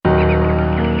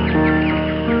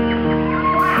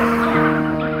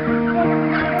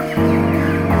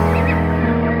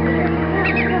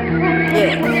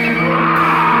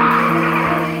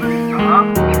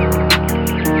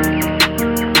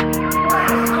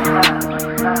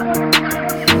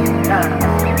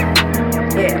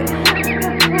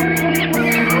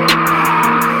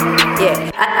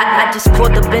I just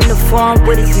pulled up in the farm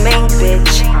with his main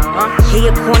bitch. He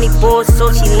a corny boy,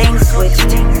 so she lane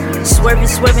switched.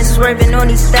 Swerving, swerving, swerving on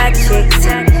these thigh chicks.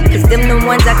 Cause them the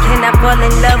ones I cannot fall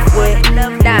in love with.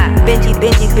 Nah, Benji,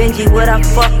 Benji, Benji, what I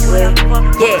fuck with.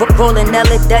 Yeah, rolling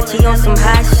Ella Dutchie on some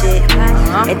high shit.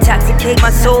 Intoxicate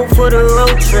my soul for the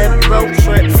road trip.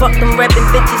 Fuck them rapping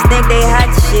bitches, think they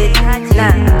hot shit.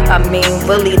 Nah, I mean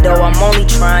really though, I'm only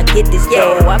trying to get this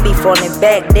dough. I be falling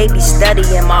back, they be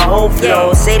studying my whole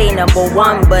flow. Say they number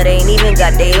one, but ain't even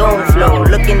got their own flow.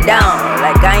 Looking down,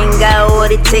 like I ain't got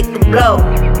what it take to blow.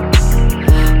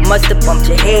 Must've bumped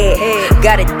your head.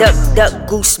 Got a duck, duck,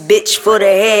 goose bitch for the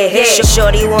head.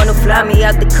 Shorty wanna fly me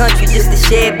out the country just to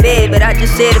share bed, but I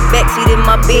just share the backseat in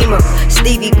my Beamer.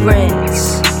 Stevie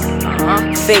grins.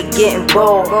 Fake getting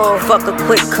bold. Fuck a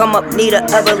quick come up, need a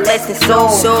everlasting soul.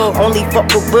 Only fuck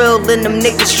for real and them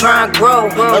niggas tryin' grow.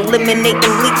 Eliminate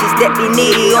them leeches that be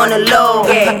needy on the low.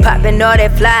 Poppin' all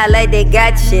that fly like they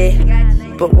got shit,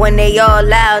 but when they all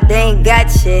loud, they ain't got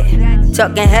shit.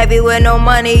 Talking heavy with no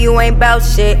money, you ain't bout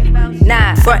shit.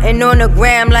 Nah, frontin' on the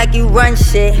gram like you run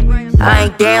shit. I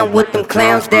ain't down with them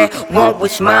clowns that won't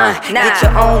wish mine. Get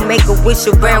your own, make a wish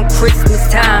around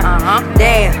Christmas time.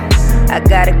 Damn, I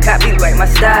gotta copyright my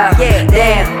style. Damn,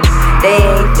 they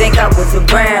ain't think I was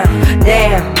around.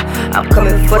 Damn, I'm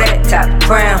coming for that top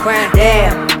crown.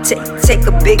 Damn, take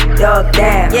a big dog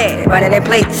down. Running their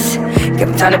plates, give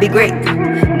them time to be great,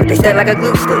 but they stuck like a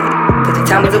glue stick, cause the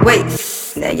time was a waste.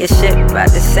 Now your shit about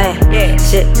the same,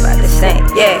 shit about the same,